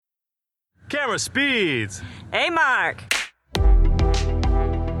Camera speeds. Hey, Mark.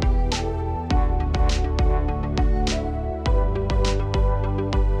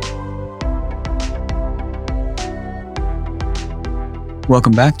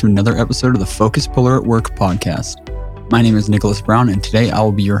 Welcome back to another episode of the Focus Puller at Work podcast. My name is Nicholas Brown, and today I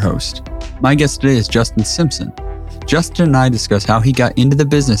will be your host. My guest today is Justin Simpson. Justin and I discuss how he got into the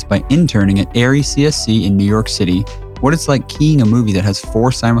business by interning at ARRI CSC in New York City, what it's like keying a movie that has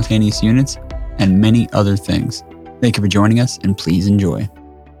 4 simultaneous units, and many other things. Thank you for joining us, and please enjoy.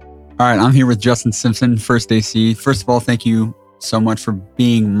 All right, I'm here with Justin Simpson, First AC. First of all, thank you so much for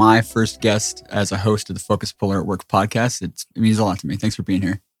being my first guest as a host of the Focus Puller at Work podcast. It means a lot to me. Thanks for being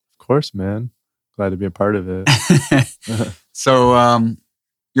here. Of course, man. Glad to be a part of it. So,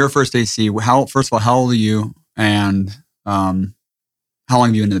 you're a First AC. First of all, how old are you? And how long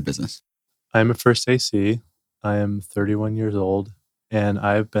have you been in the business? I'm a First AC. I am 31 years old, and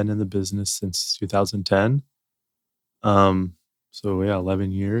I've been in the business since 2010. So yeah,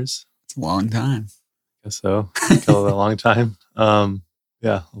 11 years. It's a long time. I guess so. A long time. 11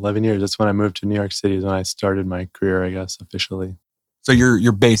 years. That's when I moved to New York City, is when I started my career, I guess, officially. So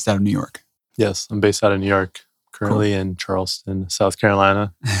you're based out of New York? Yes, I'm based out of New York, currently in Charleston, South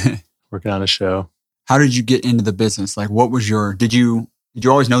Carolina, working on a show. How did you get into the business? Like, what was did you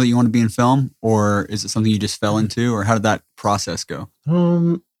always know that you wanted to be in film, or is it something you just fell into, or how did that process go?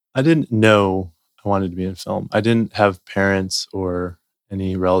 I didn't know I wanted to be in film. I didn't have parents or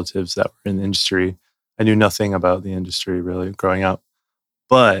any relatives that were in the industry. I knew nothing about the industry really growing up,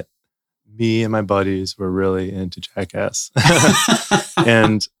 but me and my buddies were really into Jackass,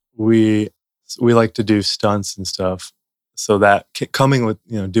 and we like to do stunts and stuff. So that coming with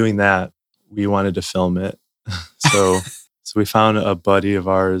doing that, we wanted to film it. So we found a buddy of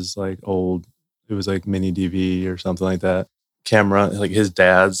ours, it was like mini DV or something like that, camera, like his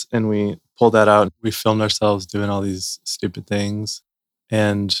dad's, and we pulled that out. We filmed ourselves doing all these stupid things,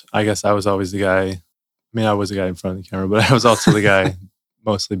 and I guess I was always the guy. I mean, I was the guy in front of the camera, but I was also the guy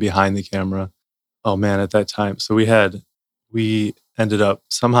mostly behind the camera. Oh man, at that time. So we ended up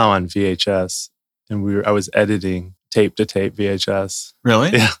somehow on VHS, and I was editing tape to tape VHS.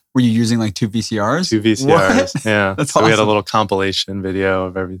 Really? Yeah. Were you using like 2 VCRs? 2 VCRs. What? Yeah. That's so awesome. we had a little compilation video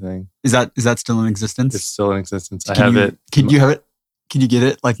of everything. Is that still in existence? It's still in existence. I Can have it. Can you have it? Can you get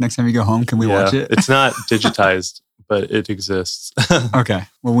it? Like next time you go home, can we watch it? It's not digitized, but it exists. Okay.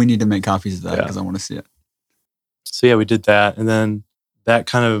 Well, we need to make copies of that Yeah. because I want to see it. So yeah, we did that. And then that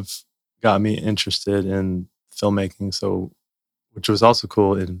kind of got me interested in filmmaking. So, which was also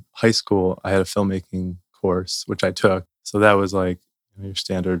cool. In high school, I had a filmmaking course, which I took. So that was like your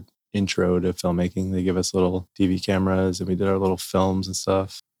standard intro to filmmaking. They give us little DV cameras and we did our little films and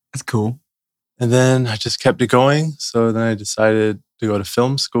stuff. That's cool. And then I just kept it going. So then I decided to go to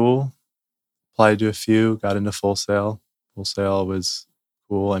film school, applied to a few, got into Full Sail. Full Sail was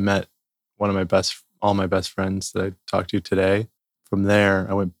cool. I met all my best friends that I talked to today. From there,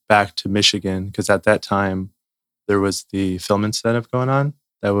 I went back to Michigan because at that time there was the film incentive going on.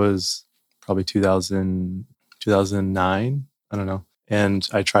 That was probably 2009. I don't know. And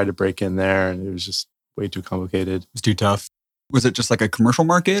I tried to break in there and it was just way too complicated. It's too tough. Was it just like a commercial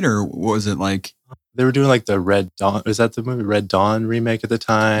market or was it like? They were doing like the Red Dawn. Was that the movie Red Dawn remake at the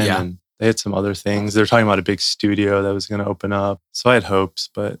time? Yeah. And they had some other things. They were talking about a big studio that was going to open up. So I had hopes,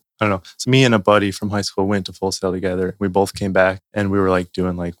 but I don't know. So me and a buddy from high school went to Full Sail together. We both came back and we were like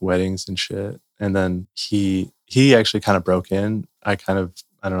doing like weddings and shit. And then he actually kind of broke in. I don't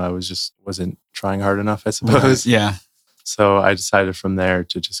know. I wasn't trying hard enough, I suppose. Right. Yeah. So I decided from there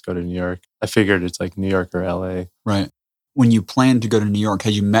to just go to New York. I figured it's like New York or LA. Right. When you planned to go to New York,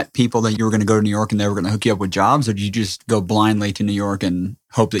 had you met people that you were going to go to New York and they were going to hook you up with jobs, or did you just go blindly to New York and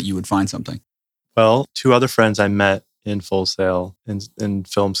hope that you would find something? Well, 2 other friends I met in Full Sail in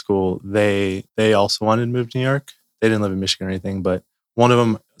film school, they also wanted to move to New York. They didn't live in Michigan or anything, but one of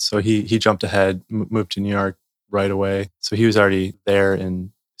them, so he jumped ahead, moved to New York right away. So he was already there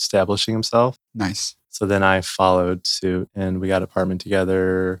and establishing himself. Nice. So then I followed suit and we got an apartment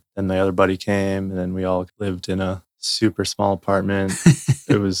together. Then my other buddy came and then we all lived in a super small apartment.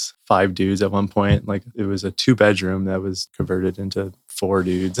 It was 5 dudes at one point. Like it was a 2-bedroom that was converted into 4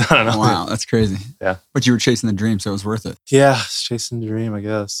 dudes. I don't know. Wow, that's crazy. Yeah. But you were chasing the dream, so it was worth it. Yeah, it's chasing the dream, I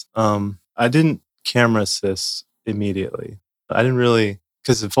guess. I didn't camera assist immediately. I didn't really,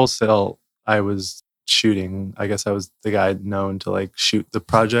 because in Full Sail, I was shooting. I guess I was the guy known to like shoot the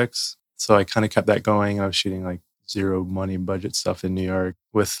projects. So I kind of kept that going. I was shooting like 0 money budget stuff in New York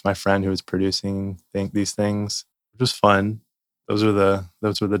with my friend who was producing these things, which was fun. Those were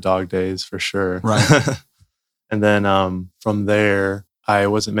the dog days for sure. Right. And then from there, I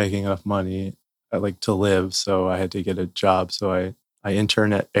wasn't making enough money to live, so I had to get a job. So I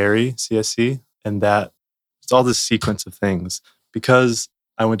interned at ARI CSC, and that it's all this sequence of things. Because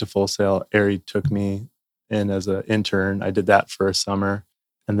I went to Full Sail, ARI took me in as an intern. I did that for a summer,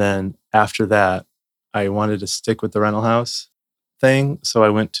 and then after that, I wanted to stick with the rental house thing. So I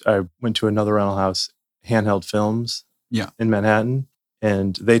went to another rental house, Handheld Films, in Manhattan,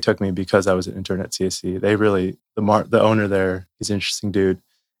 and they took me because I was an intern at CSC. They really the owner there, he's an interesting dude,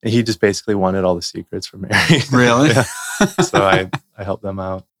 and he just basically wanted all the secrets from ARI. Really? Yeah. So I helped them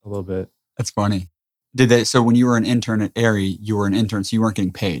out a little bit. That's funny. So when you were an intern at ARI, you were an intern, so you weren't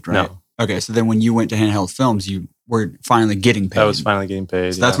getting paid, right? No. Okay, so then when you went to Handheld Films, you were finally getting paid. I was finally getting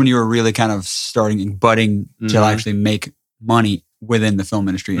paid. So that's when you were really kind of starting and budding to actually make money within the film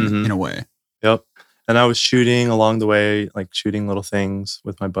industry in a way. Yep. And I was shooting along the way, like shooting little things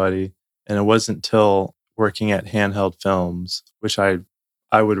with my buddy. And it wasn't until working at Handheld Films, which I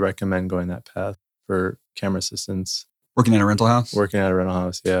would recommend going that path for camera assistants. Working at a rental house? Working at a rental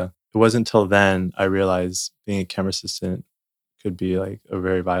house, yeah. It wasn't until then I realized being a camera assistant could be like a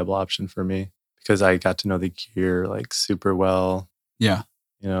very viable option for me, because I got to know the gear like super well. Yeah.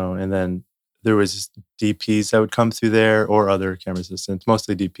 And then there was DPs that would come through there, or other camera assistants,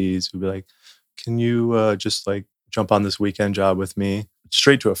 mostly DPs, who'd be like, can you just like jump on this weekend job with me?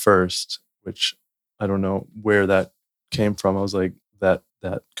 Straight to a first, which I don't know where that came from. I was like,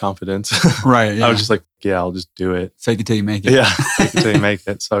 that confidence. Right. Yeah. I was just like, yeah, I'll just do it. Fake it till you make it. Yeah. Fake it till you make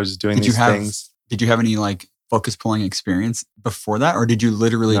it. So I was just doing these things. Did you have any like focus pulling experience before that? Or did you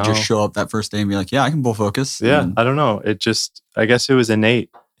literally just show up that first day and be like, yeah, I can pull focus? Yeah. I don't know. I guess it was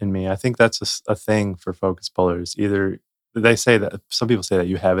innate in me. I think that's a thing for focus pullers. Either they say that, some people say that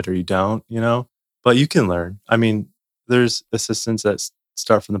you have it or you don't, but you can learn. I mean, there's assistants that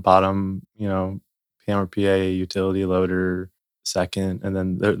start from the bottom, camera PA, utility loader, second, and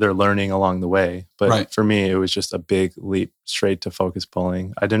then they're learning along the way. But for me, it was just a big leap straight to focus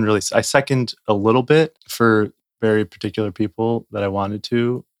pulling. I second a little bit for very particular people that I wanted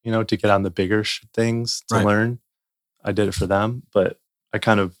to get on the bigger things to learn. I did it for them, but I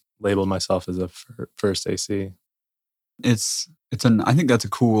kind of labeled myself as a first AC. I think that's a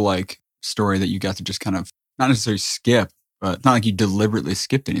cool like story that you got to just kind of not necessarily skip, but not like you deliberately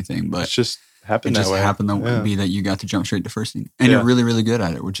skipped anything, but it's just happened that way. Happened to be that you got to jump straight to first thing, and you're really, really good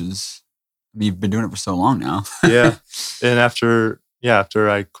at it, which is, you've been doing it for so long now. Yeah, and after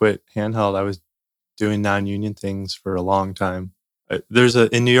I quit Handheld, I was doing non-union things for a long time. There's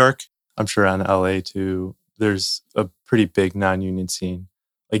in New York, I'm sure on LA too, there's a pretty big non-union scene.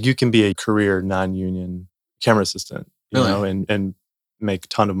 Like you can be a career non-union camera assistant, you know, and make a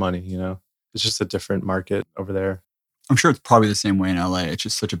ton of money, It's just a different market over there. I'm sure it's probably the same way in LA. It's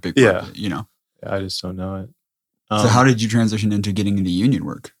just such a big market, Yeah, I just don't know it. So how did you transition into getting into union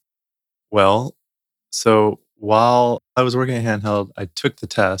work? Well, so while I was working at Handheld, I took the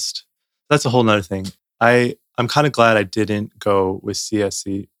test. That's a whole nother thing. I'm kind of glad I didn't go with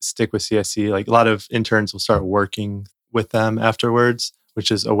CSC, stick with CSC. Like a lot of interns will start working with them afterwards, which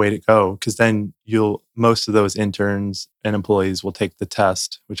is a way to go, because then most of those interns and employees will take the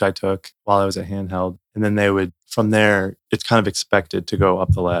test, which I took while I was at Handheld. And then from there, it's kind of expected to go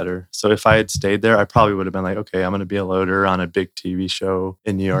up the ladder. So if I had stayed there, I probably would have been like, okay, I'm going to be a loader on a big TV show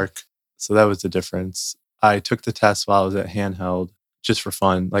in New York. So that was the difference. I took the test while I was at Handheld just for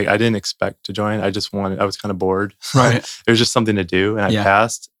fun. Like I didn't expect to join. I was kind of bored. Right. It was just something to do. And I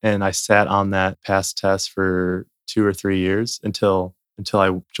passed, and I sat on that pass test for 2 or 3 years until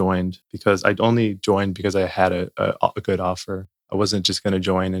I joined, because I'd only joined because I had a good offer. I wasn't just going to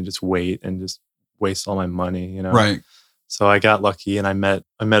join and just wait and just waste all my money, Right. So I got lucky, and I met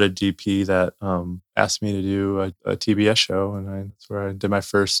a DP that asked me to do a TBS show, and that's where I did my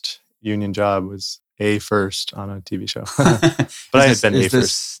first union job. Was A first on a TV show, but I had been A first. Is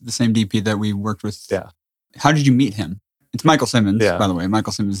this the same DP that we worked with? Yeah. How did you meet him? It's Michael Simmons, by the way.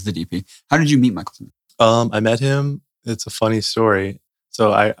 Michael Simmons is the DP. How did you meet Michael Simmons? I met him. It's a funny story.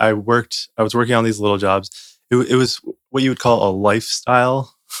 So I was working on these little jobs. It was what you would call a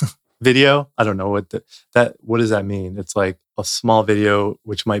lifestyle video. I don't know what does that mean? It's like a small video,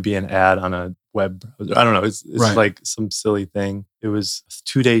 which might be an ad on a web browser. I don't know. It's like some silly thing. It was a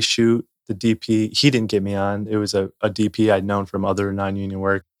 2-day shoot. The DP, he didn't get me on. It was a DP I'd known from other non-union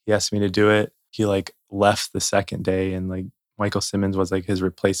work. He asked me to do it. He like left the second day, and like Michael Simmons was like his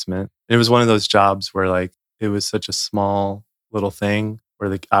replacement. And it was one of those jobs where like it was such a small little thing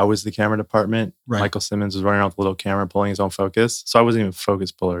where I was the camera department. Right. Michael Simmons was running around with a little camera pulling his own focus. So I wasn't even a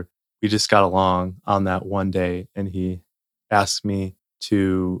focus puller. We just got along on that one day, and he asked me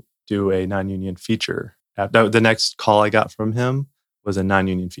to do a non-union feature. The next call I got from him was a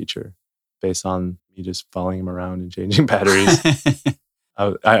non-union feature based on me just following him around and changing batteries.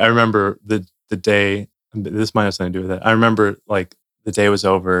 I remember the day, this might have something to do with it. I remember like the day was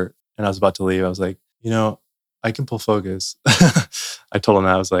over and I was about to leave. I was like, I can pull focus. I told him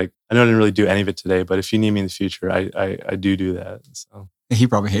that. I was like, I know I didn't really do any of it today, but if you need me in the future, I do that. So he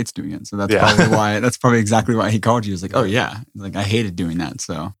probably hates doing it. So that's probably why, that's probably exactly why he called you. He's like, oh yeah. Like I hated doing that.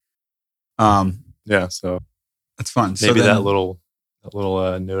 So, so that's fun. Maybe so then, that little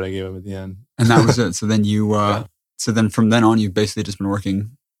note I gave him at the end. And that was it. So then you, so then from then on, you've basically just been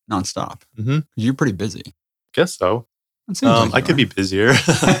working nonstop. Mm-hmm. You're pretty busy. Guess so. Like I could be busier.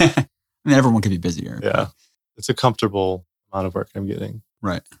 I mean, everyone could be busier. Yeah. But It's a comfortable amount of work I'm getting.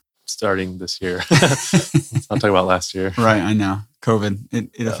 Right. Starting this year. Let's not talk about last year. Right. I know. COVID,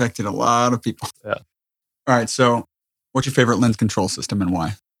 it affected a lot of people. Yeah. All right. So what's your favorite lens control system and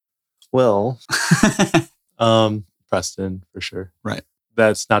why? Well, Preston for sure. Right.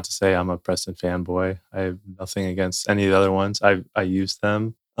 That's not to say I'm a Preston fanboy. I have nothing against any of the other ones. I use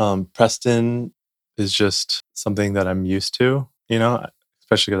them. Preston is just something that I'm used to,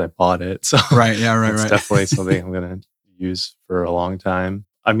 especially because I bought it. So right. Yeah. Right. it's right. definitely something I'm going to use for a long time.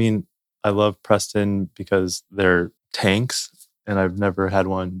 I mean, I love Preston because they're tanks and I've never had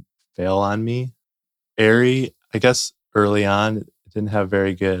one fail on me. Airy, I guess early on, it didn't have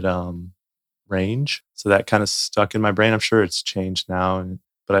very good range. So that kind of stuck in my brain. I'm sure it's changed now.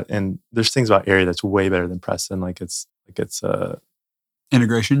 And there's things about Airy that's way better than Preston. Like it's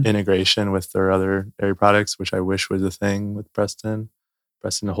integration with their other Airy products, which I wish was a thing with Preston.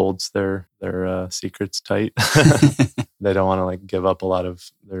 Preston holds their secrets tight. They don't want to like give up a lot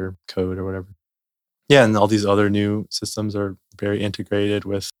of their code or whatever. Yeah, and all these other new systems are very integrated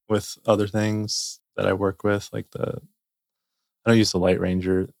with other things that I work with. Like I don't use the Light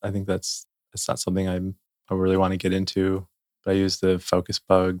Ranger. I think it's not something I really want to get into. But I use the Focus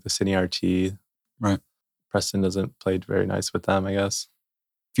Bug, the Cine RT. Right. Preston doesn't play very nice with them, I guess.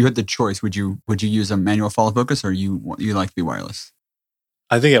 If you had the choice, would you use a manual follow focus or you like to be wireless?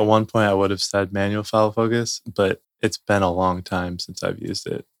 I think at one point I would have said manual follow focus, but it's been a long time since I've used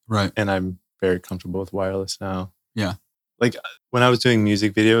it. Right. And I'm very comfortable with wireless now. Yeah. Like when I was doing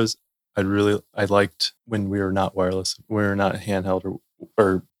music videos, I liked when we were not wireless. We were not handheld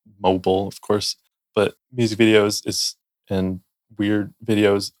or mobile, of course, but music videos and weird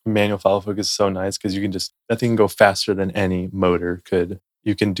videos, manual follow focus is so nice because that thing can go faster than any motor could.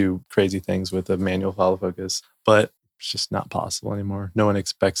 You can do crazy things with a manual follow focus, but it's just not possible anymore. No one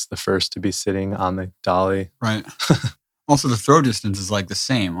expects the first to be sitting on the dolly. Right. Also, the throw distance is like the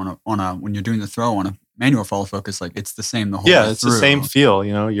same on a when you're doing the throw on a manual follow focus. Like it's the same the whole way through. It's the same feel.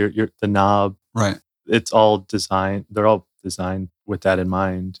 You're the knob. Right. It's all designed. They're all designed with that in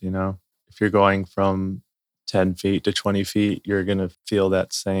mind. If you're going from 10 feet to 20 feet, you're gonna feel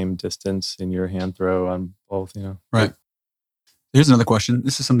that same distance in your hand throw on both. Right. Here's another question.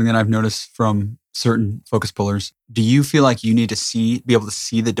 This is something that I've noticed from certain focus pullers. Do you feel like you need to be able to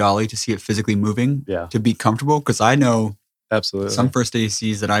see the dolly to see it physically moving to be comfortable? Because I know absolutely some first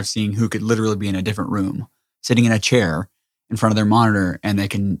ACs that I've seen who could literally be in a different room, sitting in a chair in front of their monitor, and they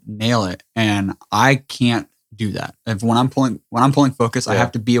can nail it. And I can't do that. When I'm pulling focus, I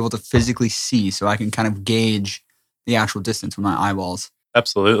have to be able to physically see so I can kind of gauge the actual distance with my eyeballs.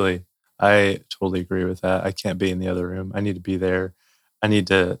 Absolutely. I totally agree with that. I can't be in the other room. I need to be there. I need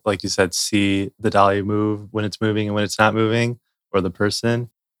to, like you said, see the dolly move when it's moving and when it's not moving, or the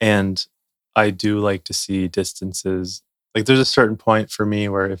person. And I do like to see distances. Like there's a certain point for me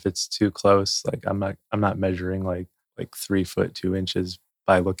where if it's too close, like I'm not measuring like 3 foot 2 inches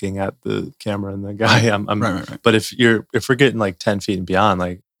by looking at the camera and the guy. Right. But if we're getting like 10 feet and beyond,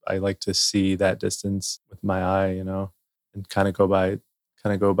 like I like to see that distance with my eye, and kind of go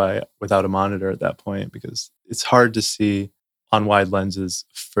by without a monitor at that point, because it's hard to see on wide lenses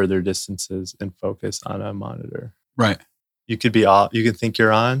further distances in focus on a monitor. Right. You could be off, you can think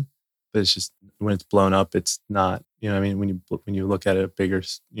you're on, but it's just when it's blown up, it's not. What I mean? When you look at it bigger,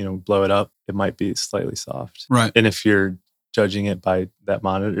 blow it up, it might be slightly soft. Right. And if you're judging it by that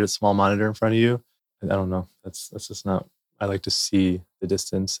monitor, a small monitor in front of you, I don't know. That's just not. I like to see the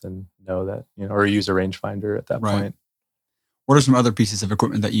distance and know that, or use a rangefinder at that point. What are some other pieces of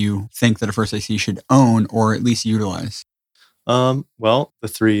equipment that you think that a first AC should own or at least utilize? Well, the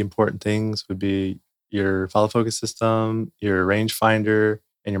 3 important things would be your follow focus system, your rangefinder,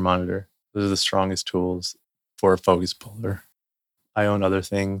 and your monitor. Those are the strongest tools for a focus puller. I own other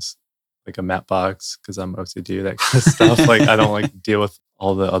things like a matte box because I'm OCD, that kind of stuff. Like I don't like deal with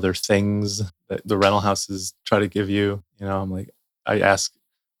all the other things that the rental houses try to give you. I'm like, I'll ask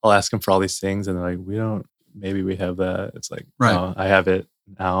them for all these things, and they're like, we don't maybe we have that. It's like, Right. no, I have it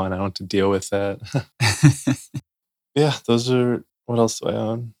now and I don't have to deal with that. Yeah, those are, what else do I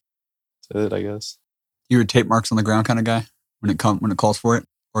own? That's it, I guess. You're a tape marks on the ground kind of guy when it calls for it?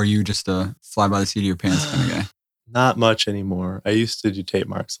 Or are you just a fly by the seat of your pants kind of guy? Not much anymore. I used to do tape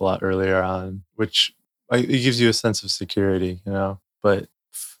marks a lot earlier on, which it gives you a sense of security, but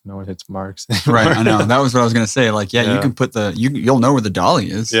no one hits marks anymore. Right, I know. That was what I was going to say. Like, yeah, you can put you'll know where the dolly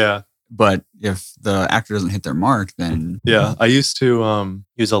is. Yeah. But if the actor doesn't hit their mark, then... Yeah, I used to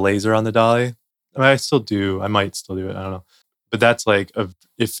use a laser on the dolly. I mean, I still do. I might still do it. I don't know. But that's like,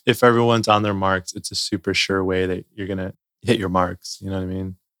 if everyone's on their marks, it's a super sure way that you're going to hit your marks. You know what I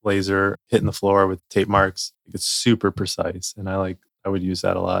mean? Laser hitting the floor with tape marks. It's super precise. And I would use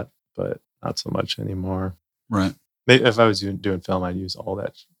that a lot, but not so much anymore. Right. Maybe if I was doing film, I'd use all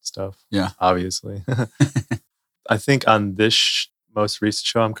that stuff. Yeah. Obviously. I think on this most recent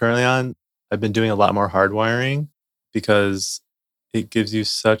show I'm currently on, I've been doing a lot more hardwiring because it gives you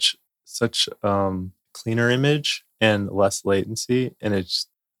such cleaner image and less latency. And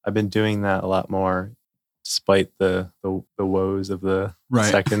I've been doing that a lot more despite the woes of the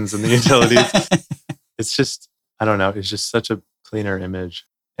seconds and the utilities. It's just, I don't know. It's just such a cleaner image.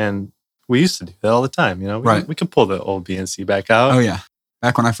 And we used to do that all the time. We can pull the old BNC back out. Oh yeah.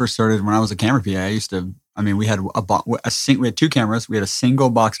 Back when I first started, when I was a camera PA, we had we had two cameras. We had a single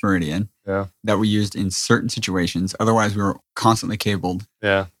box Meridian that we used in certain situations. Otherwise, we were constantly cabled.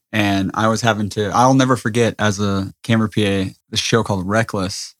 Yeah. And I'll never forget, as a camera PA, this show called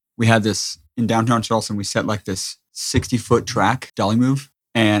Reckless. We had this in downtown Charleston. We set like this 60-foot track dolly move.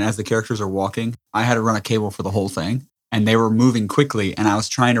 And as the characters are walking, I had to run a cable for the whole thing. And they were moving quickly. And I was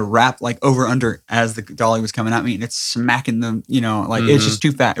trying to wrap like over under as the dolly was coming at me. And it's smacking them, it's just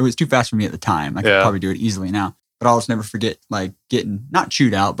too fast. It was too fast for me at the time. I could probably do it easily now. But I'll just never forget like getting, not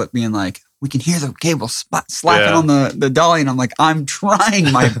chewed out, but being like, we can hear the cable slapping on the dolly. And I'm like, I'm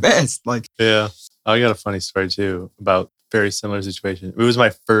trying my best. Yeah. I got a funny story too about very similar situation. It was my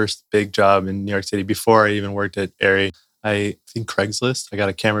first big job in New York City before I even worked at Airy. I think Craigslist. I got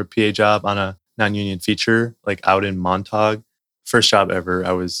a camera PA job on a non-union feature, like out in Montauk. First job ever.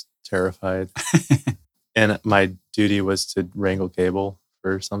 I was terrified. And my duty was to wrangle cable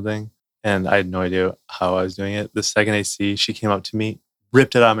for something. And I had no idea how I was doing it. The second AC, she came up to me,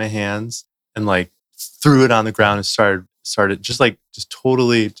 ripped it out of my hands, and like threw it on the ground and started just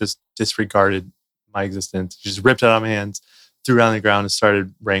totally disregarded my existence. Just ripped it out of my hands, threw it on the ground and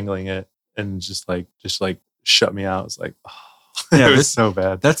started wrangling it, and just shut me out. It was like, oh, it was so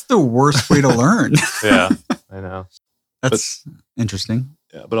bad. That's the worst way to learn. Yeah, I know. That's interesting.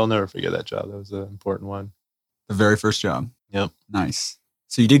 Yeah, but I'll never forget that job. That was an important one. The very first job. Yep. Nice.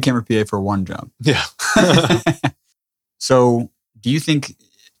 So you did camera PA for one job. Yeah. So do you think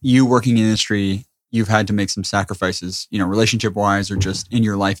you working in industry, you've had to make some sacrifices, relationship wise or just in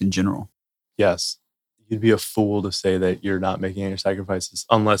your life in general? Yes. You'd be a fool to say that you're not making any sacrifices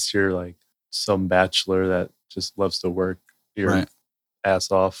unless you're like some bachelor that just loves to work your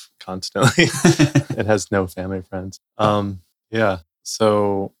ass off constantly and has no family friends. Yeah.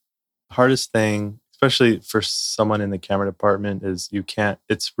 So hardest thing, especially for someone in the camera department, is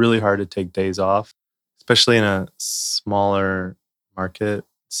it's really hard to take days off, especially in a smaller market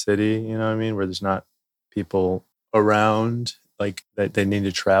city, you know what I mean? Where there's not people around like that they need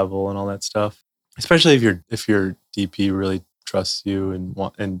to travel and all that stuff. Especially if your DP really trusts you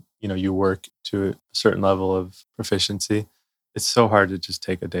and you work to a certain level of proficiency. It's so hard to just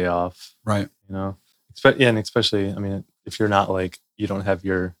take a day off. Right. And especially, I mean, if you're not like, you don't have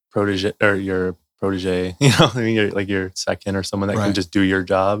your protege, you're your second or someone that can just do your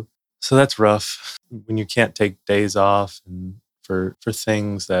job. So that's rough when you can't take days off and for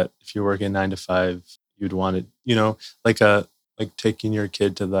things that if you're working 9 to 5, you'd want to, like taking your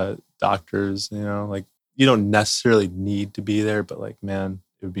kid to the doctors, like you don't necessarily need to be there, but like, man,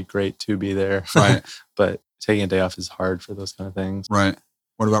 it would be great to be there. Right. But taking a day off is hard for those kind of things. Right.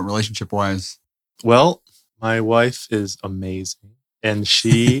 What about relationship wise? Well, my wife is amazing. And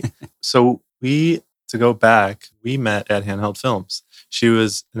to go back, we met at Handheld Films. She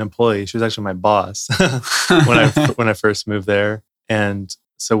was an employee. She was actually my boss when I first moved there. And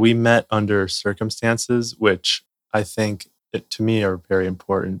so we met under circumstances, which I think to me are very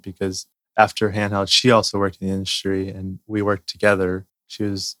important because after Handheld, she also worked in the industry and we worked together. She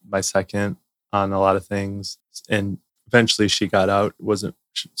was my second on a lot of things. And eventually she got out. It wasn't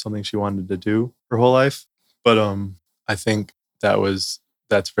something she wanted to do her whole life. But I think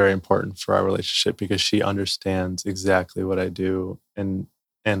that's very important for our relationship because she understands exactly what I do and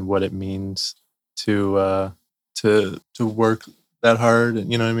what it means to work that hard.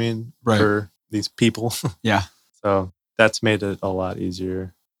 And you know what I mean? Right. For these people. Yeah. So that's made it a lot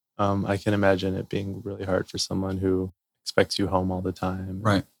easier. I can imagine it being really hard for someone who expects you home all the time.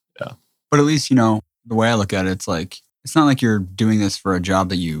 Right. Yeah. But at least, the way I look at it, it's like, it's not like you're doing this for a job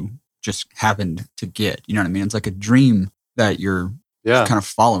that you just happened to get. You know what I mean? It's like a dream that you're kind of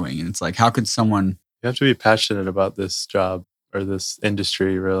following. And it's like, how could someone... You have to be passionate about this job or this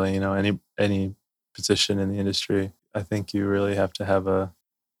industry, really. Any position in the industry. I think you really have to have a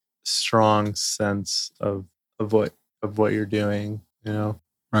strong sense of what you're doing,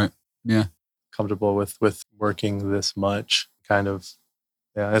 Right. Yeah. Comfortable with working this much, kind of.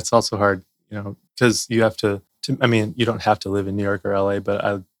 Yeah, it's also hard, because you have to you don't have to live in New York or LA, but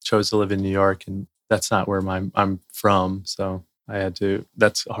I chose to live in New York, and that's not where I'm from. So I had to,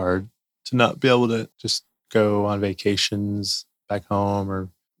 that's hard to not be able to just go on vacations back home or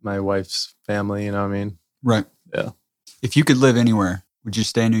my wife's family, you know what I mean? Right. Yeah. If you could live anywhere, would you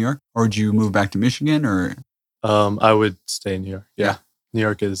stay in New York or would you move back to Michigan or? I would stay in New York. Yeah. New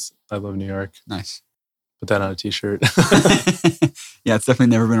York I love New York. Nice. Put that on a t-shirt. Yeah, it's definitely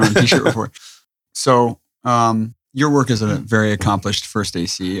never been on a t-shirt before. So, your work is a very accomplished first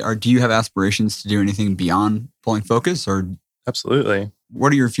AC. Do you have aspirations to do anything beyond pulling focus or? Absolutely.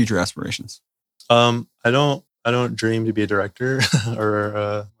 What are your future aspirations? I don't dream to be a director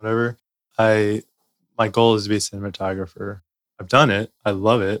or whatever. My goal is to be a cinematographer. I've done it. I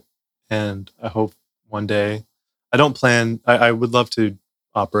love it. And I hope one day, I would love to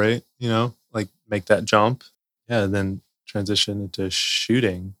operate, like make that jump. Yeah. And then transition into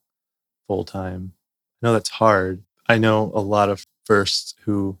shooting full time. I know that's hard. I know a lot of firsts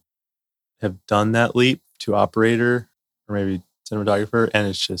who have done that leap to operator or maybe cinematographer. And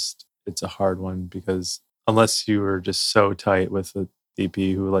it's a hard one because unless you are just so tight with a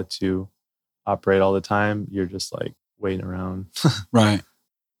DP who lets you operate all the time, you're just like waiting around. Right.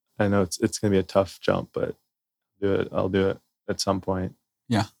 I know it's going to be a tough jump, but I'll do it at some point.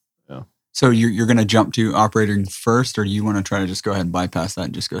 Yeah. Yeah. So you're going to jump to operating first, or do you want to try to just go ahead and bypass that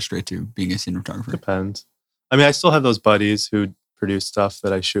and just go straight to being a cinematographer? Depends. I still have those buddies who produce stuff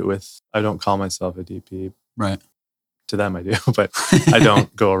that I shoot with. I don't call myself a DP. Right. To them I do, but I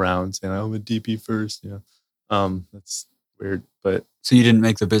don't go around saying I'm a DP first. That's weird. But so you didn't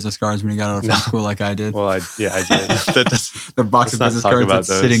make the business cards when you got out of film school like I did? Well, I did. The box of business cards that's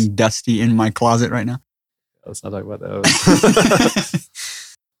sitting dusty in my closet right now. Let's not talk about those.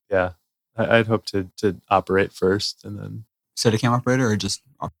 Yeah, I'd hope to operate first and then Steadicam operator or just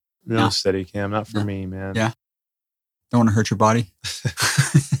Steadicam, not for me, man. Yeah, don't want to hurt your body.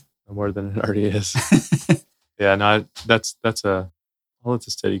 More than it already is. Yeah, no, I'll let the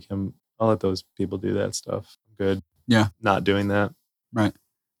Steadicam. I'll let those people do that stuff. I'm good. Yeah, not doing that. Right.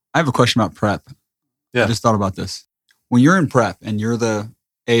 I have a question about prep. Yeah, I just thought about this. When you're in prep and you're the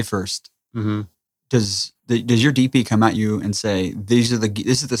A first, mm-hmm. Does your DP come at you and say, this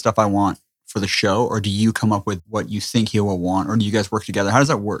is the stuff I want for the show? Or do you come up with what you think he will want? Or do you guys work together? How does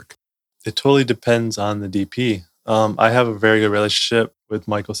that work? It totally depends on the DP. I have a very good relationship with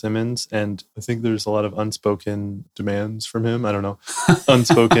Michael Simmons, and I think there's a lot of unspoken demands from him. I don't know,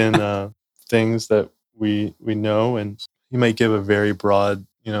 unspoken things that we know, and he might give a very broad,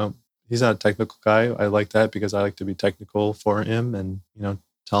 he's not a technical guy. I like that because I like to be technical for him and,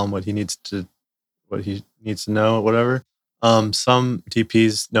 tell him what he needs to know, whatever. Some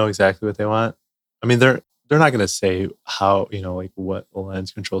DPs know exactly what they want. They're not going to say how, like what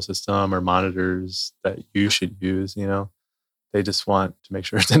lens control system or monitors that you should use, they just want to make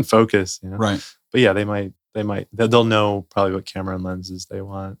sure it's in focus, Right. But yeah, they'll know probably what camera and lenses they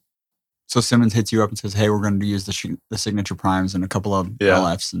want. So Simmons hits you up and says, hey, we're going to use the signature primes and a couple of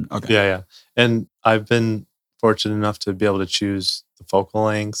LFs. And okay. Yeah. And I've been fortunate enough to be able to choose the focal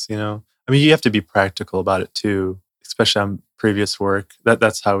lengths, you have to be practical about it too, especially on previous work.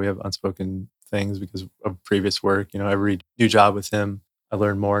 That's how we have unspoken things because of previous work. Every new job with him, I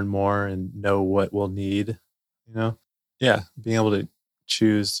learn more and more and know what we'll need. Yeah, being able to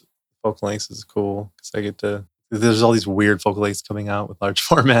choose focal lengths is cool because there's all these weird focal lengths coming out with large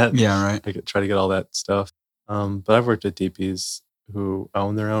format. Yeah, right. I try to get all that stuff. But I've worked with DPs who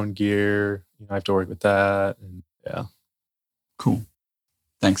own their own gear. I have to work with that, and yeah. Cool.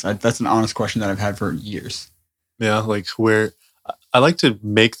 Thanks. That's an honest question that I've had for years. Yeah, like where I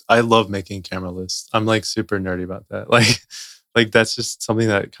love making camera lists. I'm like super nerdy about that. Like that's just something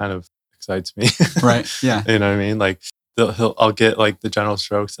that kind of excites me. Right. Yeah. You know what I mean? Like I'll get like the general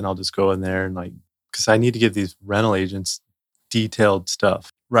strokes and I'll just go in there and like, because I need to give these rental agents detailed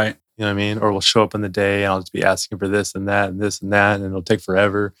stuff. Right. You know what I mean? Or we'll show up on the day and I'll just be asking for this and that and this and that, and it'll take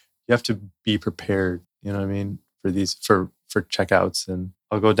forever. You have to be prepared, you know what I mean? For these, for checkouts, and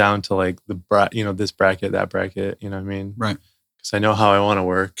I'll go down to like this bracket, that bracket, you know what I mean? Right. Because I know how I want to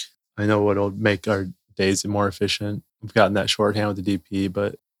work. I know what'll make our days more efficient. We've gotten that shorthand with the DP,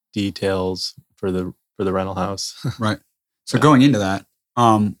 but details for the rental house. Right. So going into that,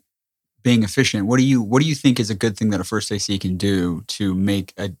 being efficient, what do you think is a good thing that a first AC can do to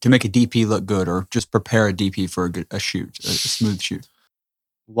make a DP look good, or just prepare a DP for a shoot, a smooth shoot?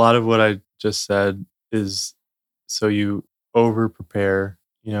 A lot of what I just said is, so you over prepare,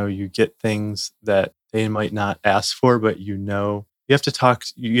 you get things that they might not ask for, but you have to talk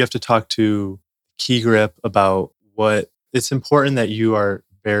to Key Grip about what it's important that you are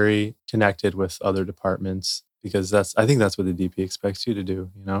very connected with other departments, because I think that's what the DP expects you to do.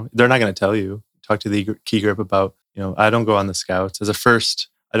 They're not going to tell you. Talk to the Key Grip about, I don't go on the scouts as a first.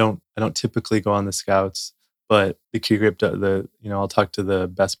 I don't typically go on the scouts. But the Key Grip, I'll talk to the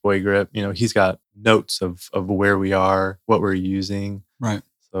best boy grip. He's got notes of where we are, what we're using. Right.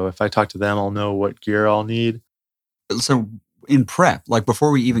 So if I talk to them, I'll know what gear I'll need. So in prep, like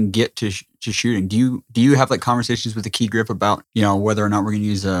before we even get to shooting, do you have like conversations with the Key Grip about, whether or not we're going to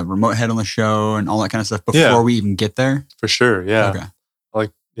use a remote head on the show and all that kind of stuff before we even get there? For sure. Yeah. Okay.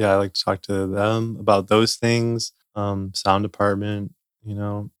 I like to talk to them about those things. Sound department,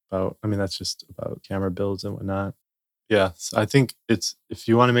 that's just about camera builds and whatnot. Yeah, so I think if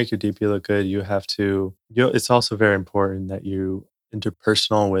you want to make your DP look good, you have to. It's also very important that you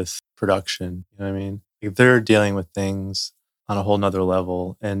interpersonal with production. You know what I mean? Like they're dealing with things on a whole nother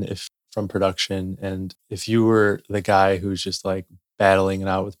level, and if from production, and if you were the guy who's just like battling it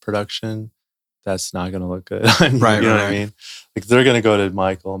out with production, that's not going to look good. Right. You know what I mean? Like they're going to go to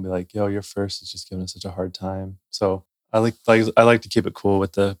Michael and be like, "Yo, your first is just giving us such a hard time." So I like to keep it cool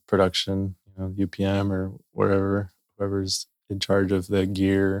with the production, UPM or whoever's in charge of the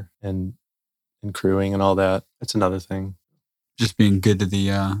gear and crewing and all that. It's another thing. Just being good to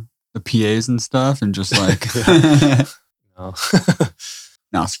the PAs and stuff, and just like No.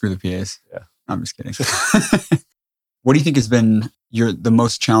 no, screw the PAs. Yeah. I'm just kidding. What do you think has been the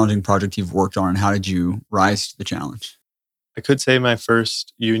most challenging project you've worked on, and how did you rise to the challenge? I could say my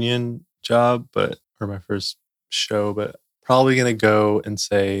first union job, or my first show, but probably going to go and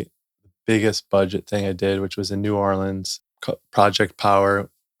say the biggest budget thing I did, which was in New Orleans, Project Power,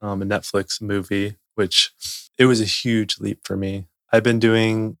 a Netflix movie, which it was a huge leap for me. I've been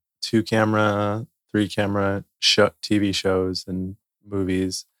doing 2-camera, 3-camera TV shows and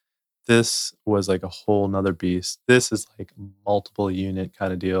movies. This was like a whole nother beast. This is like multiple unit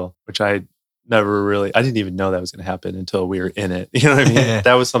kind of deal, which I didn't even know that was going to happen until we were in it. You know what I mean?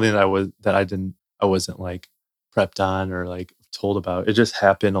 That was something that I wasn't like prepped on or like told about. It just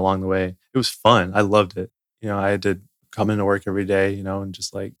happened along the way. It was fun. I loved it. I had to come into work every day, and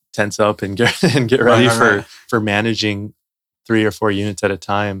just like tense up and get ready for managing 3 or 4 units at a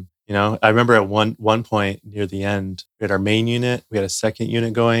time. I remember at one point near the end, we had our main unit, we had a second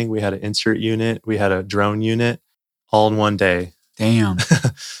unit going, we had an insert unit, we had a drone unit, all in one day. Damn.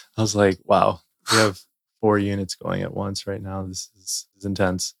 I was like, wow, we have 4 units going at once right now. This is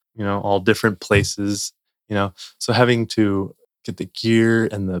intense. All different places. So having to get the gear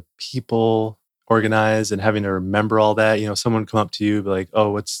and the people organized and having to remember all that. Someone come up to you, be like, "Oh,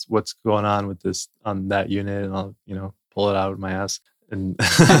 what's going on with this on that unit?" And I'll pull it out of my ass. And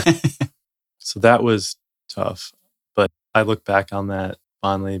so that was tough. But I look back on that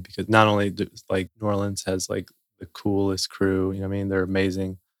fondly, because not only like New Orleans has like the coolest crew, they're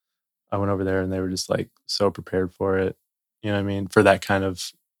amazing. I went over there and they were just like so prepared for it, for that kind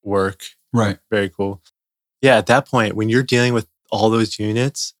of work. Right. Very cool. Yeah, at that point, when you're dealing with all those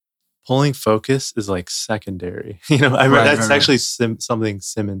units, pulling focus is like secondary. That's actually something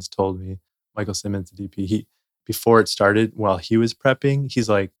Simmons told me. Michael Simmons, the DP. Before it started, while he was prepping, he's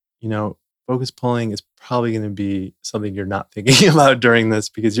like, focus pulling is probably going to be something you're not thinking about during this,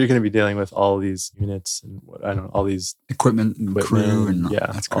 because you're going to be dealing with all these units and all these equipment and crew and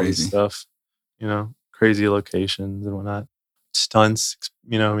that's crazy all this stuff. Crazy locations and whatnot. Stunts.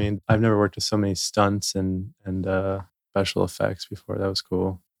 I've never worked with so many stunts and special effects before. That was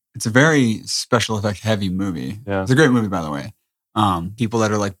cool. It's a very special effect heavy movie. Yeah. It's a great movie, by the way. People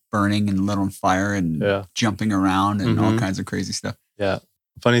that are like burning and lit on fire and jumping around and all kinds of crazy stuff. Yeah.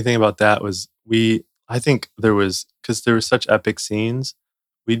 Funny thing about that was I think because there were such epic scenes,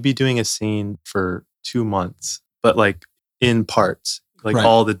 we'd be doing a scene for 2 months, but like in parts, like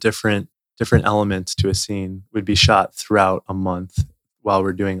all the different elements to a scene would be shot throughout a month while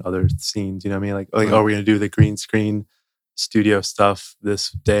we're doing other scenes. You know what I mean? Like, oh, we're going to do the green screen studio stuff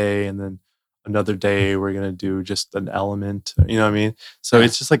this day, and then another day we're going to do just an element. You know what I mean? So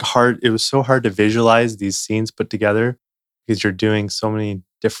it's just like hard. It was so hard to visualize these scenes put together. because you're doing so many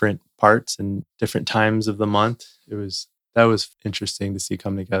different parts and different times of the month. That was interesting to see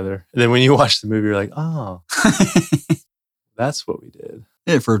come together. And then when you watch the movie, you're like, oh, that's what we did.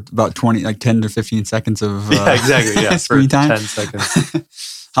 Yeah, for about 10 to 15 seconds of Yeah, exactly. Yeah, screen for time. 10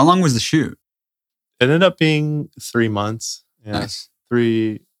 seconds. How long was the shoot? It ended up being 3 months. Yeah, Nice.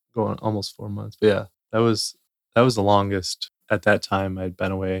 3 going almost 4 months. But yeah, that was the longest at that time I'd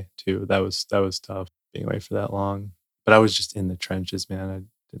been away too. That was tough being away for that long. But I was just in the trenches, man. I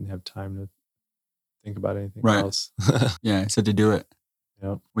didn't have time to think about anything else. Yeah, I said to do it.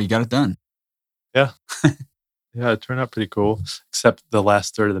 Yep. Well, you got it done. Yeah. Yeah, it turned out pretty cool. Except the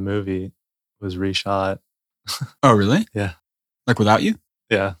last third of the movie was reshot. Oh, really? Yeah. Like without you?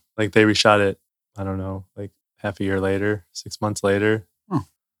 Yeah. Like they reshot it, I don't know, like half a year later, 6 months later. Oh.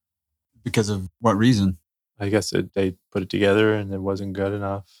 Because of what reason? I guess they put it together and it wasn't good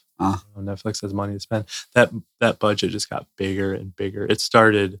enough. Netflix has money to spend. That budget just got bigger and bigger. It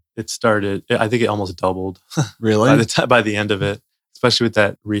started. I think it almost doubled. Really? by the end of it, especially with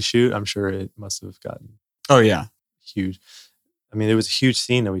that reshoot, I'm sure it must have gotten. Oh yeah, huge. I mean, it was a huge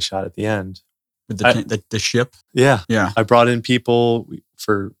scene that we shot at the end with the ship. Yeah, yeah. I brought in people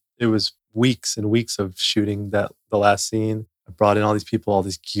it was weeks and weeks of shooting the last scene. I brought in all these people, all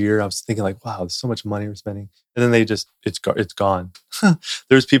this gear. I was thinking like, wow, there's so much money we're spending. And then it's gone.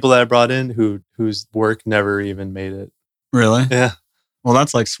 There's people that I brought in whose work never even made it. Really? Yeah. Well,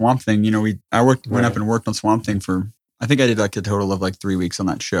 that's like Swamp Thing. Went up and worked on Swamp Thing for, I think I did like a total of like 3 weeks on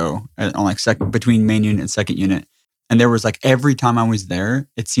that show, on like between main unit and second unit. And there was like every time I was there,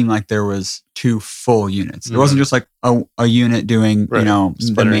 it seemed like there was 2 full units. It wasn't just like a unit doing,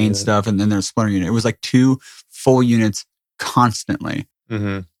 the main unit stuff and then there's a splinter unit. It was like 2 full units constantly.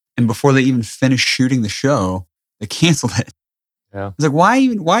 Mm-hmm. And before they even finished shooting the show, they canceled it. Yeah. It's like, why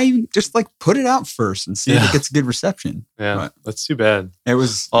even just like put it out first and see if it gets a good reception. Yeah. But that's too bad. It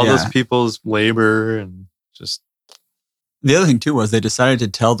was all those people's labor and just. The other thing too was they decided to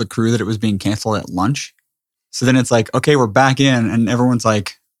tell the crew that it was being canceled at lunch. So then it's like, okay, we're back in, and everyone's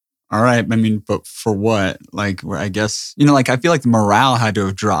like, all right, I mean, but for what? Like, I guess, like, I feel like the morale had to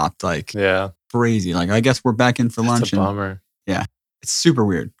have dropped, like, crazy. Like, I guess we're back in for lunch. It's a bummer. Yeah. It's super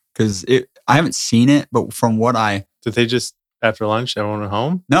weird because I haven't seen it, but from what Did they just, after lunch, everyone went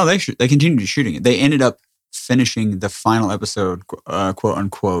home? No, they continued shooting it. They ended up finishing the final episode, quote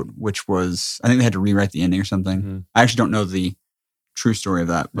unquote, which was, I think they had to rewrite the ending or something. Mm-hmm. I actually don't know the true story of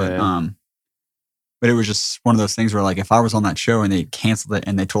that, but, but it was just one of those things where, like, if I was on that show and they canceled it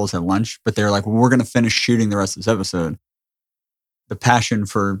and they told us at lunch, but they were like, well, we're going to finish shooting the rest of this episode, the passion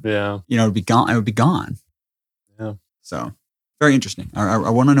for, it would be gone. It would be gone. Yeah. So, very interesting. I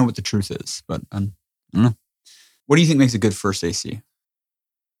want to know what the truth is, but I don't know. What do you think makes a good first AC?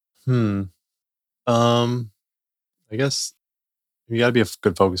 I guess you got to be a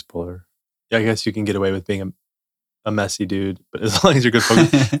good focus puller. Yeah, I guess you can get away with being a messy dude, but as long as you're good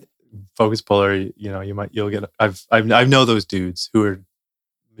focus puller, you'll get. I know those dudes who are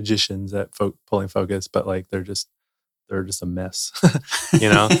magicians at pulling focus, but like they're just a mess.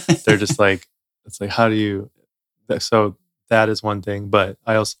 They're just like, it's like, how do you? So that is one thing, but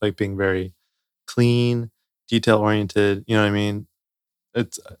I also like being very clean, detail oriented. You know what I mean?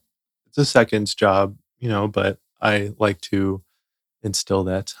 It's a second's job, but I like to instill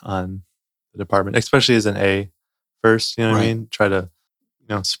that on the department, especially as an A first. You know what I mean? Try to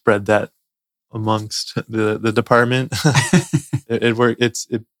spread that amongst the department. It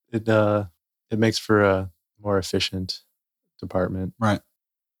makes for a more efficient department. Right.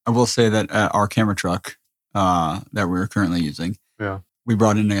 I will say that our camera truck that we're currently using, we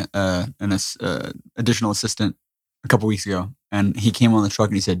brought in an additional assistant a couple weeks ago, and he came on the truck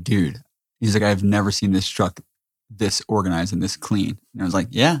and he said, dude, he's like, I've never seen this truck this organized and this clean. And I was like,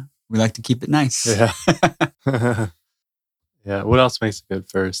 yeah, we like to keep it nice. Yeah. Yeah. What else makes it good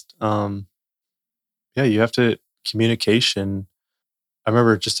first? You have to communication. I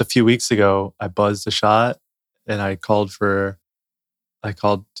remember just a few weeks ago, I buzzed a shot and I called to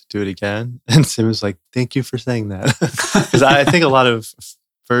do it again. And Sim was like, thank you for saying that. Because I think a lot of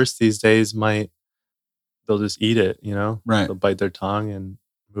firsts these days they'll just eat it, Right. They'll bite their tongue and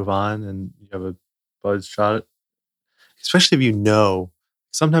move on, and you have a buzz shot. Especially if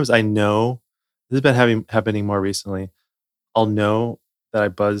sometimes I know, this has been happening more recently, I'll know that I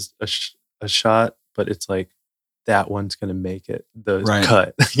buzzed a shot, but it's like, that one's going to make it, the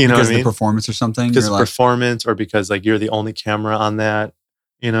cut. You know what I mean? Because the performance or something? Because of performance, or because like you're the only camera on that.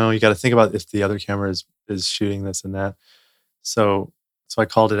 You got to think about if the other camera is shooting this and that. So I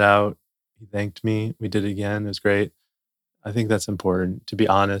called it out. He thanked me. We did it again. It was great. I think that's important, to be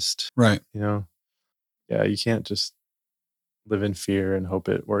honest. Right. Yeah, you can't just live in fear and hope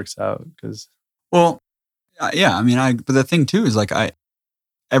it works out. Because Well, yeah. I mean, but the thing too is like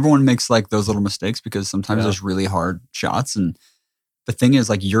everyone makes like those little mistakes because sometimes there's really hard shots, and the thing is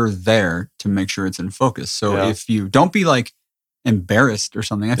like you're there to make sure it's in focus. So if you don't be like embarrassed or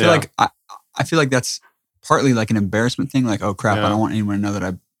something, I feel like I feel like that's partly like an embarrassment thing. Like, oh crap, I don't want anyone to know that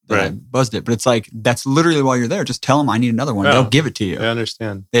I buzzed it. But it's like that's literally why you're there. Just tell them I need another one. They'll give it to you. I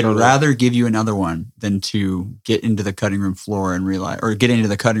understand. They'd rather give you another one than to get into the cutting room floor and realize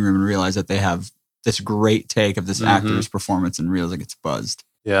that they have this great take of this actor's performance and realize like it's buzzed.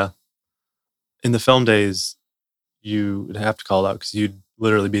 Yeah. In the film days, you would have to call it out because you'd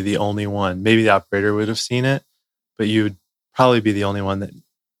literally be the only one. Maybe the operator would have seen it, but you'd probably be the only one that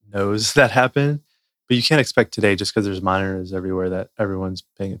knows that happened. But you can't expect today, just because there's monitors everywhere, that everyone's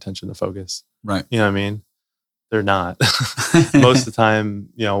paying attention to focus. Right. You know what I mean? They're not. Most of the time,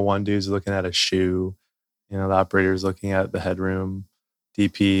 one dude's looking at a shoe. The operator's looking at the headroom.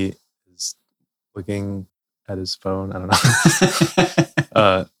 DP is looking at his phone. I don't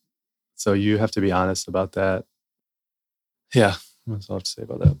know. So you have to be honest about that. Yeah. That's all I have to say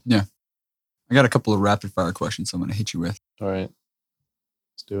about that. Yeah. I got a couple of rapid fire questions I'm going to hit you with. All right.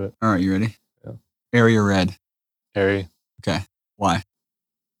 Let's do it. All right. You ready? Yeah. Airy or red? Airy. Okay. Why?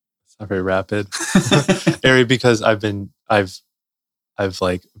 It's not very rapid. Airy because I've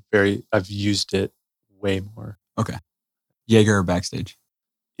used it way more. Okay. Jaeger or backstage?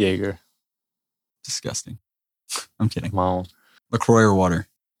 Jaeger. Disgusting. I'm kidding. Wow. LaCroix or water?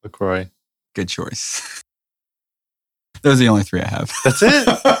 LaCroix. Good choice. Those are the only three I have. That's it?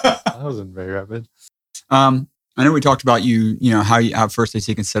 That wasn't very rapid. I know we talked about how first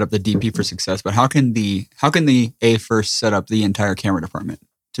AC can set up the DP for success, but how can the A first set up the entire camera department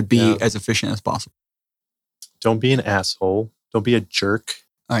to be as efficient as possible? Don't be an asshole. Don't be a jerk.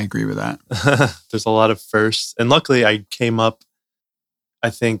 I agree with that. There's a lot of firsts. And luckily I came up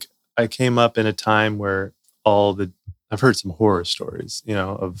in a time where I've heard some horror stories,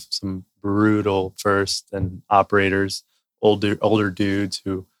 of some brutal firsts and operators, older dudes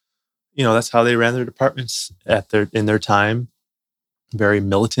who, that's how they ran their departments in their time. Very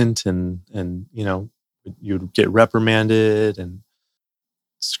militant and you'd get reprimanded and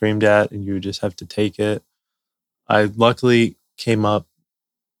screamed at and you would just have to take it. I luckily came up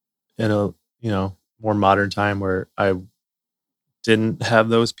in a, more modern time where I didn't have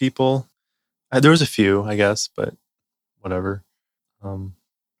those people. There was a few, I guess, but whatever.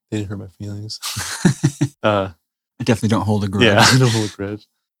 They didn't hurt my feelings. I definitely don't hold a grudge. Yeah, I don't hold a grudge.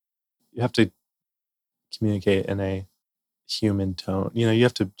 You have to communicate in a human tone. You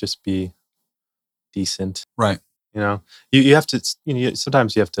have to just be decent. Right. You have to,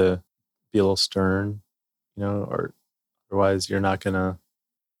 sometimes you have to be a little stern, or otherwise you're not going to,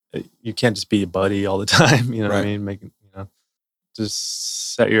 you can't just be a buddy all the time. You know what I mean?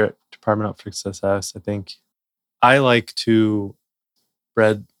 Just set your department up for success. I think I like to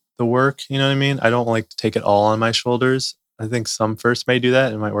spread the work. You know what I mean? I don't like to take it all on my shoulders. I think some first may do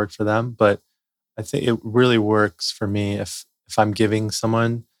that. It might work for them, but I think it really works for me if I'm giving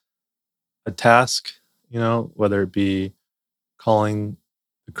someone a task, whether it be calling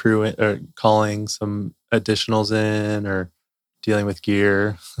the crew in, or calling some additionals in or dealing with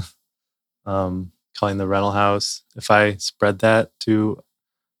gear, calling the rental house. If I spread that to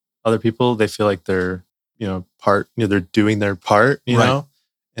other people, they feel like they're, they're doing their part, you know?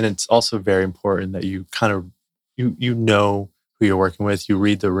 And it's also very important that you kind of, you know who you're working with. You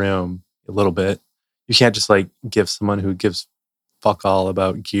read the room a little bit. You can't just like give someone who gives fuck all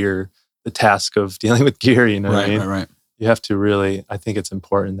about gear the task of dealing with gear, you know what I mean? Right. You have to really, I think it's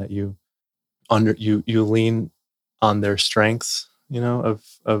important that you lean on their strengths, of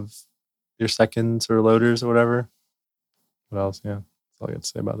your seconds or loaders or whatever. What else? Yeah. That's all I got to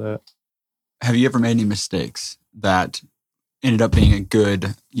say about that. Have you ever made any mistakes that ended up being a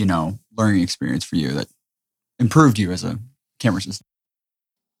good, learning experience for you that improved you as a camera system?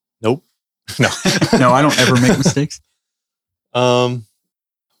 Nope. No. No, I don't ever make mistakes.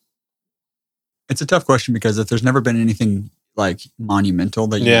 It's a tough question because if there's never been anything like monumental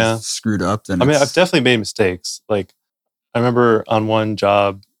that you screwed up, then I've definitely made mistakes. Like I remember on one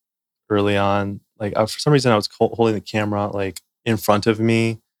job early on, like for some reason I was holding the camera like in front of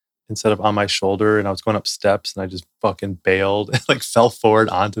me instead of on my shoulder, and I was going up steps and I just fucking bailed and like fell forward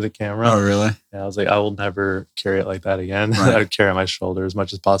onto the camera. Oh, really? Yeah, I was like, I will never carry it like that again. Right. I would carry it on my shoulder as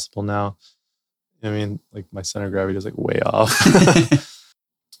much as possible now. I mean, like my center of gravity is like way off.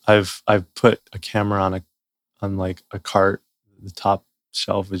 I've put a camera on like a cart. The top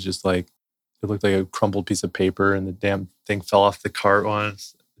shelf was just like, it looked like a crumpled piece of paper, and the damn thing fell off the cart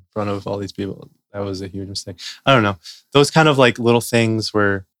once in front of all these people. that was a huge mistake. I don't know. Those kind of like little things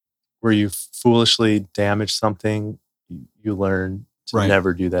where you foolishly damage something, you learn to Right.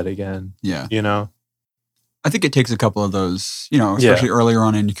 never do that again. Yeah. You know? I think it takes a couple of those, Yeah. especially earlier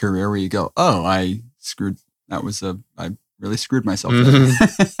on in your career where you go, oh, I really screwed myself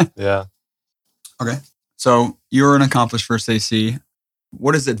there. Yeah. Okay. So you're an accomplished first AC.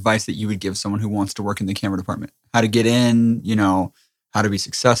 What is the advice that you would give someone who wants to work in the camera department? How to get in, how to be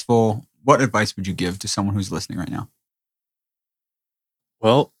successful? What advice would you give to someone who's listening right now?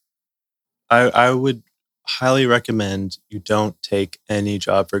 Well, I would highly recommend you don't take any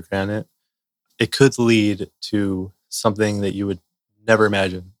job for granted. It could lead to something that you would never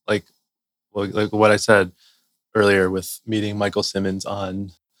imagine. Like what I said earlier with meeting Michael Simmons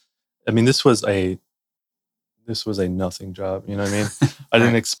on, I mean, this was a nothing job. You know what I mean? I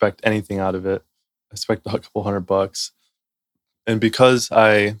didn't expect anything out of it. I expected a couple $100. And because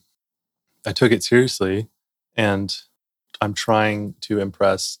I took it seriously and I'm trying to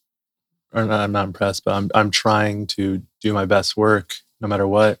impress, or not, I'm not impressed, but I'm trying to do my best work no matter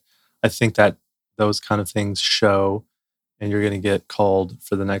what. I think that those kind of things show, and you're going to get called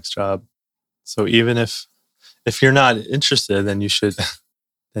for the next job. So even if you're not interested, then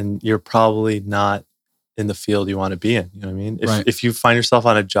then you're probably not in the field you want to be in. You know what I mean? If you find yourself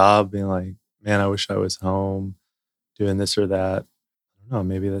on a job being like, man, I wish I was home doing this or that, I don't know,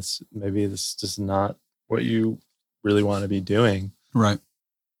 maybe this is not what you really want to be doing. Right.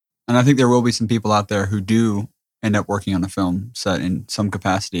 And I think there will be some people out there who do end up working on a film set in some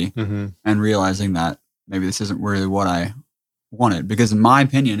capacity and realizing that maybe this isn't really what I wanted. Because in my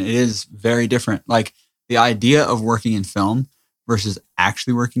opinion, it is very different. Like the idea of working in film versus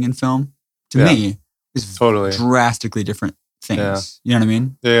actually working in film, to me, is totally drastically different things. Yeah. You know what I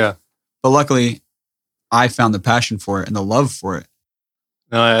mean? Yeah. But luckily, I found the passion for it and the love for it.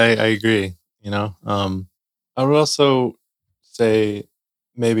 No, I agree. I would also say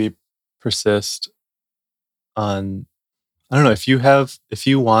maybe persist on, I don't know, if you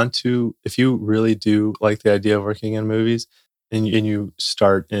really do like the idea of working in movies and you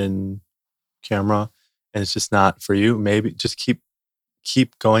start in camera and it's just not for you, maybe just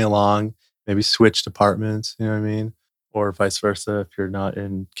keep going along, maybe switch departments, you know what I mean? Or vice versa. If you're not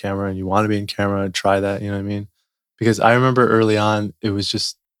in camera and you want to be in camera, try that, you know what I mean? Because I remember early on, I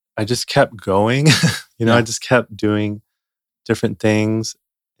just kept going, I just kept doing different things.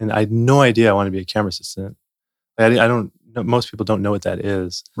 And I had no idea I wanted to be a camera assistant. I don't know, most people don't know what that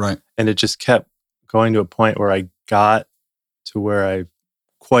is. Right. And it just kept going to a point where I got to where I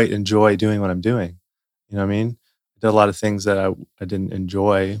quite enjoy doing what I'm doing. You know what I mean? I did a lot of things that I didn't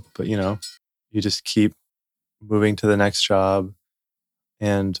enjoy, but you just keep moving to the next job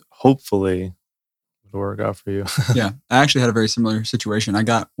and hopefully it'll work out for you. Yeah. I actually had a very similar situation.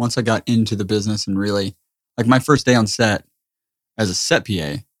 Once I got into the business and really, like my first day on set as a set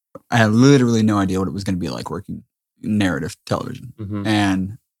PA, I had literally no idea what it was going to be like working in narrative television. Mm-hmm.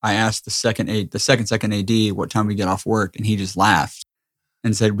 And I asked the second AD what time we get off work, and he just laughed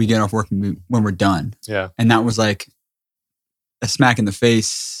and said, "We get off work when we're done." Yeah. And that was like a smack in the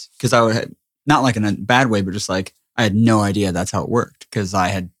face, because I would, not like in a bad way, but just like I had no idea that's how it worked, because I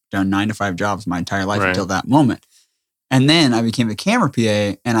had done 9 to 5 jobs my entire life until that moment. And then I became a camera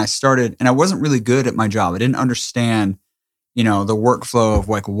PA, and I wasn't really good at my job. I didn't understand, the workflow of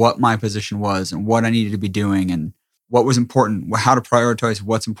like what my position was and what I needed to be doing and what was important, how to prioritize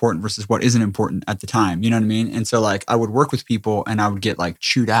what's important versus what isn't important at the time. You know what I mean? And so like I would work with people and I would get like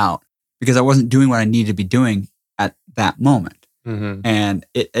chewed out because I wasn't doing what I needed to be doing at that moment. Mm-hmm. And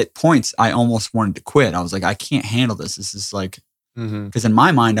at points I almost wanted to quit. I was like, I can't handle this. This is like, because in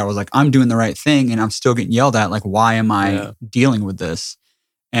my mind I was like, I'm doing the right thing and I'm still getting yelled at. Like, why am I dealing with this?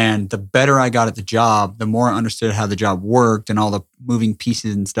 And the better I got at the job, the more I understood how the job worked and all the moving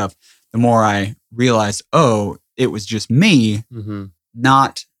pieces and stuff, the more I realized, oh, it was just me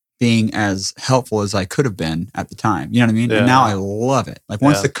not being as helpful as I could have been at the time. You know what I mean? Yeah. And now I love it. Like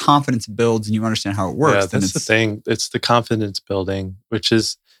once the confidence builds and you understand how it works, then that's the thing. It's the confidence building, which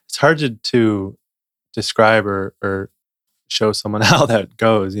is, it's hard to describe or show someone how that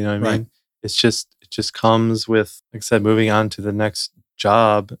goes. You know what I mean? It just comes with, like I said, moving on to the next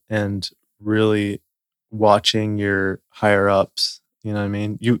job and really watching your higher ups. You know what I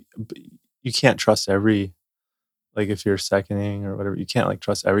mean? You can't trust every, like if you're seconding or whatever, you can't like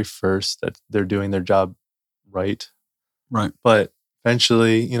trust every first that they're doing their job right. Right. But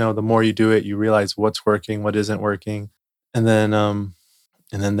eventually, the more you do it, you realize what's working, what isn't working. And then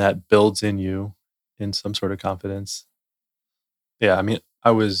that builds in you in some sort of confidence. Yeah. I mean, I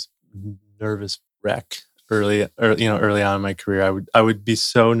was nervous wreck early on in my career. I would be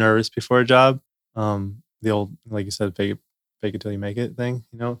so nervous before a job. The old, like you said, fake it till you make it thing,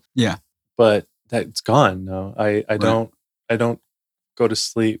 Yeah. But that's gone. No, I don't go to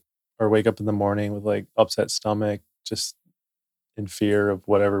sleep or wake up in the morning with like upset stomach, just in fear of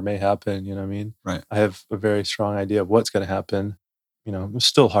whatever may happen. You know what I mean? Right. I have a very strong idea of what's going to happen. It's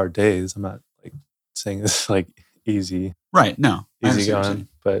still hard days. I'm not like saying this like easy. Right. No. Easy going.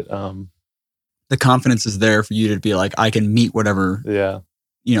 But the confidence is there for you to be like, I can meet whatever the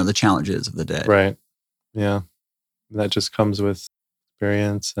challenges of the day. Right. Yeah. And that just comes with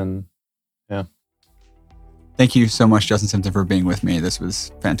experience and yeah. Thank you so much, Justin Simpson, for being with me. This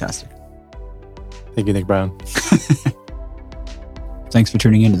was fantastic. Thank you, Nick Brown. Thanks for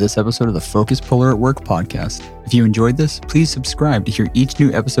tuning into this episode of the Focus Puller at Work podcast. If you enjoyed this, please subscribe to hear each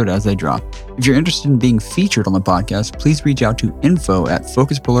new episode as they drop. If you're interested in being featured on the podcast, please reach out to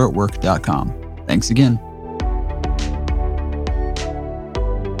info@focuspulleratwork.com. Thanks again.